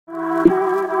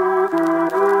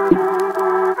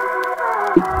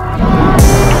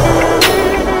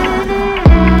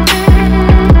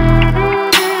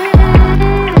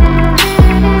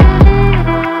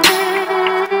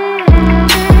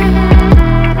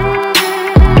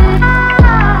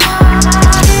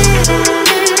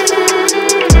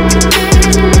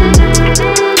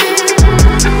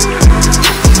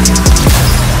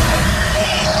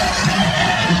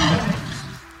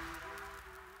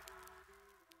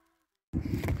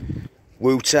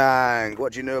Wu-Tang,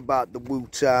 what do you know about the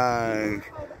Wu-Tang?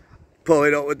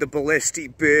 Pulling up with the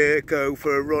Ballistic birko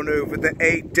for a run over the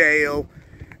 8 Dale.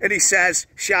 And he says,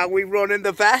 shall we run in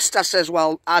the vest? I says,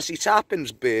 well, as it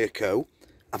happens, birko,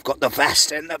 I've got the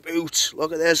vest in the boot.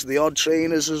 Look at this, the odd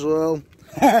trainers as well.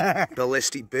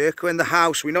 Ballistic birko in the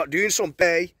house. We're not doing some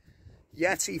bay.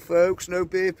 Yeti, folks, no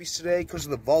burpees today because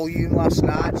of the volume last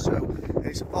night. So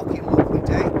it's a fucking lovely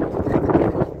day.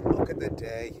 Look at the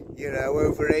day, you know,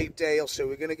 over 8 Dale. So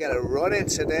we're going to get a run in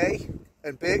today.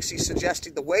 And Birksy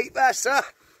suggested the weight vest, huh?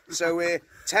 So we're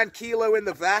 10 kilo in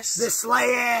the vest. The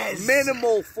Slayers!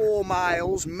 Minimal 4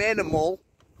 miles, minimal.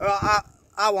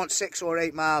 I want 6 or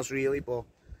 8 miles really, but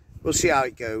we'll see how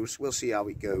it goes. We'll see how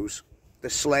it goes. The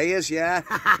Slayers, yeah.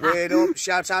 Word up.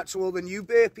 Shout out to all the new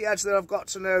burpee heads that I've got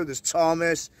to know. There's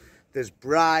Thomas, there's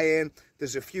Brian,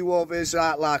 there's a few others.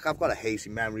 Like, I've got a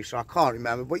hazy memory, so I can't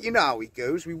remember. But you know how it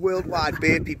goes. We worldwide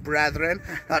burpee brethren.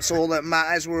 That's all that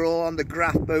matters. We're all on the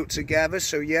graph boat together.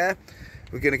 So, yeah,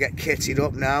 we're going to get kitted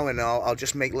up now, and I'll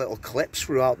just make little clips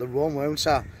throughout the run, won't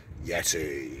I?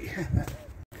 Yeti.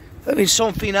 I mean,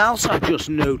 something else I've just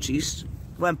noticed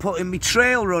when putting my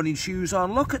trail running shoes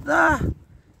on. Look at that.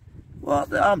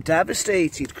 What? I'm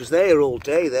devastated because they are all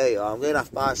day, they are. I'm going to have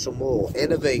to buy some more.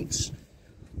 Innovates.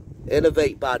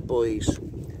 Innovate, bad boys.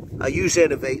 I use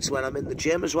Innovates when I'm in the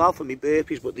gym as well for my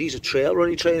burpees, but these are trail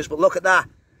running trainers. But look at that.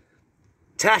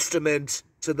 Testament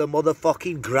to the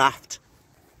motherfucking graft.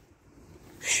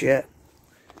 Shit.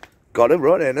 Gotta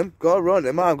run in them. Gotta run in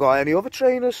them. I haven't got any other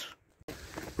trainers.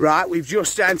 Right, we've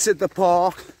just entered the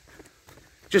park.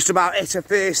 Just about hit a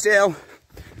first hill.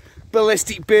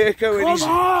 Ballistic birko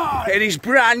in his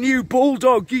brand new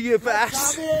Bulldog gear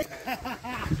vest.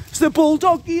 It's the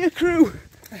Bulldog gear crew.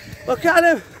 Look at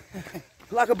him.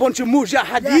 Like a bunch of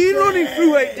mujahideen running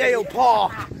through 8 Dale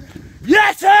Park.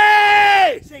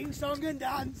 Yeti! Sing, song and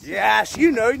dance. Yes,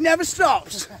 you know, it never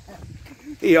stops.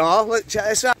 Here you are, look, check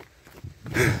this out.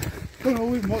 Don't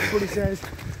know what he says.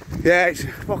 Yeah, it's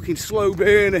fucking slow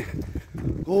burning.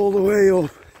 All the way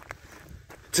up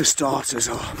to start us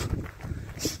off.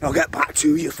 I'll get back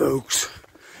to you, folks.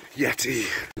 Yeti.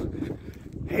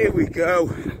 Here we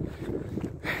go.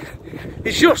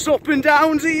 It's just up and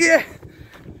downs here.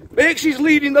 Birksy's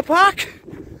leading the pack.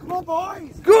 Come on,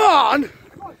 boys. Go on.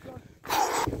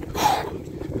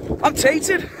 I'm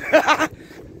tated.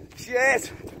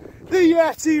 Shit. The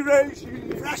Yeti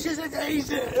Regime. Fresh as a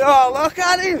daisy. Oh, look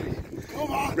at him.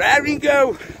 Come on. Raring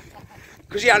go.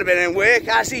 Because he hasn't been in work,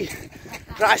 has he?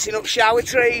 Pricing up shower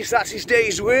trays, that's his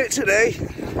day's work today.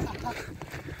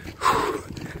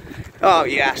 Oh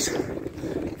yes,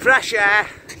 fresh air,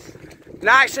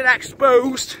 nice and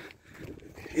exposed.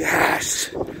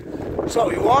 Yes, that's what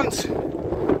we want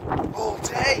all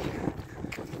day.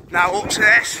 Now up to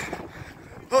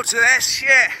this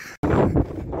shit.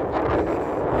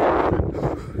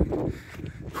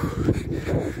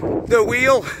 The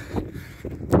wheel,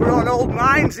 we're on old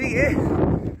mines here.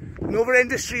 Another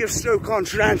industry of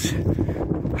Stoke-on-Trent. Get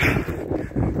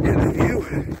the view.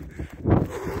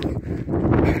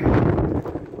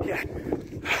 Yeah.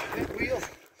 Big wheel.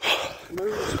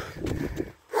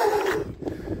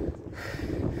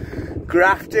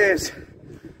 Grafters.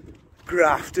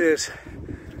 Grafters.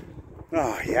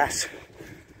 Oh, yes.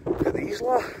 Look at these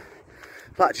lot.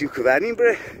 Like Duke of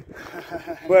Edinburgh.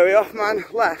 Where are we off, man?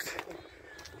 Left.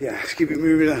 Yeah, let's keep it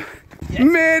moving on. Yes.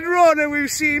 Mid-run and we've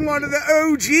seen one of the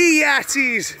OG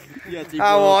Yetis. Yeti,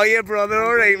 how are you, brother?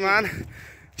 Alright, man.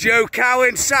 Joe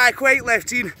Cowan, psych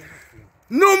weightlifting.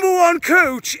 #1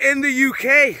 coach in the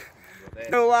UK.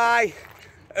 No lie.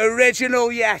 Original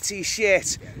Yeti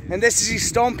shit. And this is his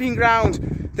stomping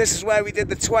ground. This is where we did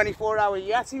the 24-hour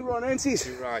Yeti run, isn't it?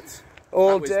 You're right.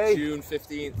 All that was day. June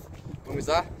 15th. When was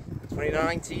that?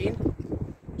 2019?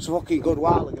 It's a fucking good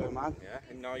while ago, man. Yeah,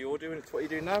 and now you're doing it. What are you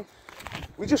doing now?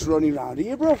 We're just running around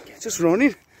here, bro. Just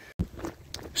running.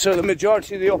 So the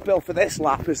majority of the uphill for this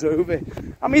lap is over.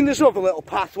 I mean, there's other little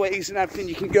pathways and everything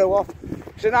you can go off.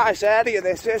 It's a nice area,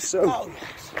 this is. So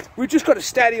we've just got a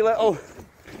steady little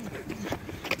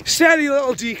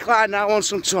decline now on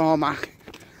some tarmac.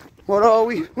 What are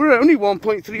we? We're only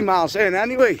 1.3 miles in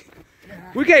anyway.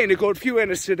 We're getting a good few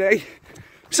inners today.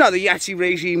 That's how the Yeti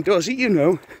regime does it, you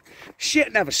know.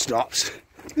 Shit never stops.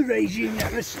 The regime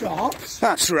never stops.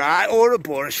 That's right, or a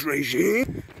Boris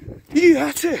regime.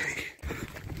 Yeti.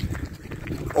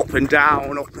 Up and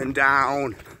down, up and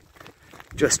down.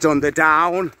 Just under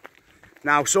down.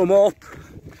 Now some up.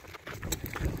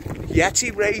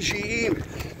 Yeti regime.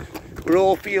 We're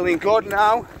all feeling good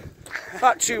now.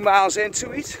 About 2 miles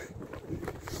into it.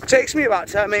 Takes me about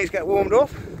 10 minutes to get warmed up.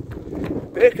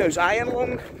 Birko's iron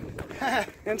lung.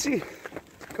 Isn't he?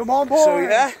 Come on, boys. So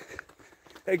yeah,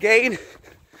 again,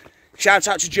 shout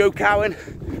out to Joe Cowan,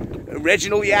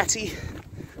 original Yeti,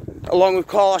 along with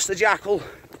Carlos the Jackal,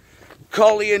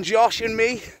 Collie and Josh and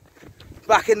me,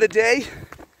 back in the day.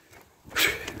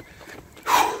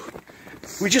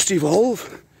 We just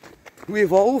evolve. We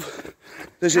evolve.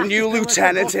 There's a new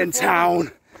lieutenant in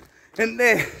town, isn't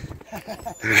there?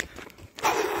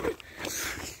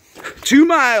 2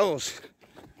 miles.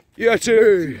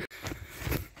 Yeti.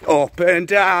 Up and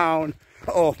down.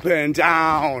 Up and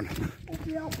down.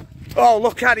 Oh,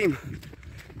 look at him.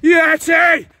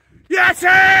 Yeti!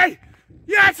 Yeti!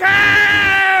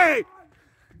 Yeti!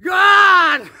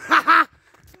 God!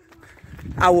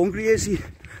 How hungry is he?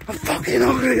 I'm fucking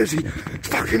hungry, is he?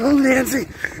 Fucking hungry, is he?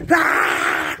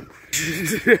 Ah!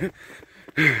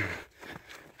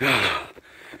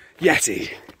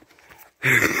 Yeti.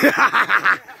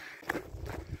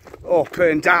 Up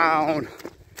and down.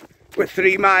 We're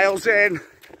 3 miles in.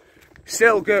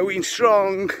 Still going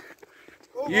strong.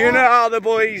 You know how the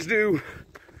boys do.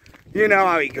 You know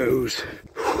how it goes.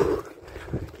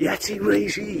 Yeti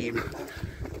Regime.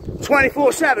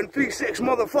 24/7, 36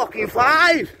 motherfucking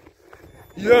 5.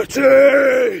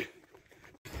 Yeti!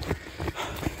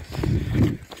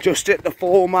 Just hit the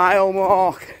 4 mile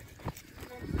mark.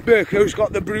 Birko's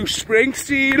got the Bruce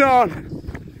Springsteen on.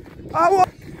 I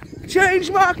want to change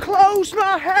my clothes,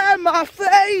 my hair, my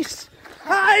face.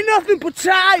 I ain't nothing but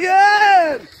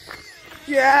tired.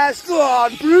 Yes, go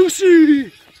on,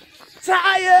 Brucey.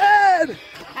 Tired.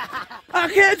 I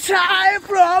get tired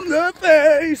from the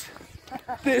face.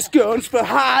 This gun's for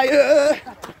hire.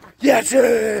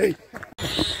 Yeti.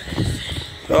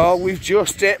 Oh, we've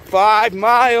just hit 5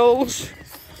 miles.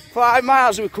 5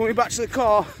 miles, we're coming back to the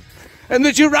car. And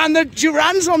the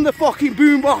Duran's on the fucking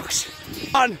boombox.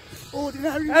 On.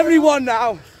 Everyone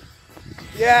now.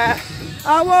 Yeah.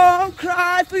 I won't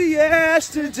cry for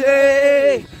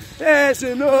yesterday. There's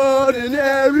an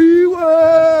ordinary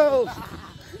world.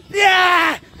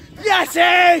 Yeah!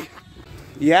 Yeti!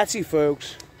 Yeti,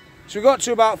 folks. So we got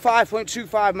to about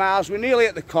 5.25 miles. We're nearly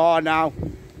at the car now.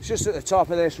 It's just at the top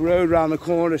of this road round the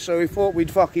corner, so we thought we'd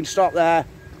fucking stop there,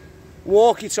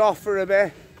 walk it off for a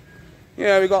bit. You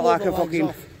know, we got like a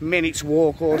fucking minute's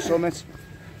walk or something.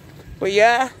 But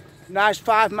yeah, nice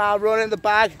 5 mile run in the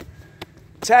bag.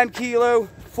 10 kilo,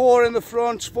 4 in the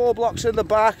front, 4 blocks in the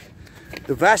back.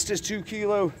 The vest is 2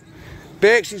 kilo.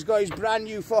 Birks, got his brand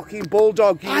new fucking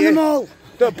bulldog gear. Animal!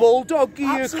 The bulldog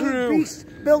gear Absolute crew. Beast.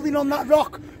 Building on that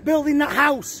rock, building that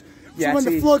house. So Yeti. when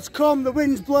the floods come, the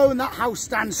winds blow and that house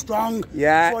stands strong.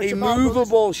 Yeah,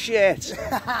 immovable shit.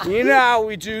 You know how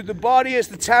we do. The body is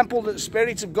the temple that the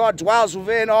Spirit of God dwells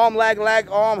within. Arm, leg,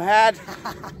 arm, head.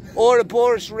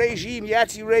 Ouroboros regime,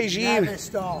 Yeti regime. Never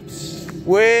stops.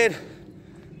 Weird.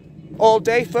 All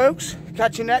day, folks.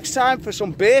 Catch you next time for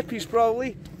some burpees,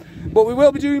 probably. But we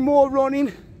will be doing more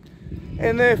running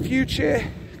in the future,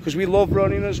 because we love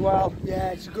running as well.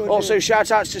 Yeah, it's good. Also,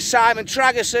 shout outs to Simon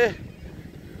Trageska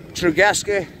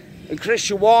and Chris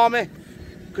Shawami,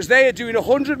 because they are doing a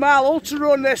 100-mile ultra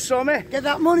run this summer. Get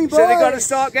that money, boys. So they've got to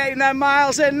start getting their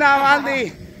miles in now, haven't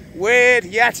they? Weird.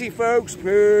 Yeti, folks.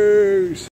 Peace.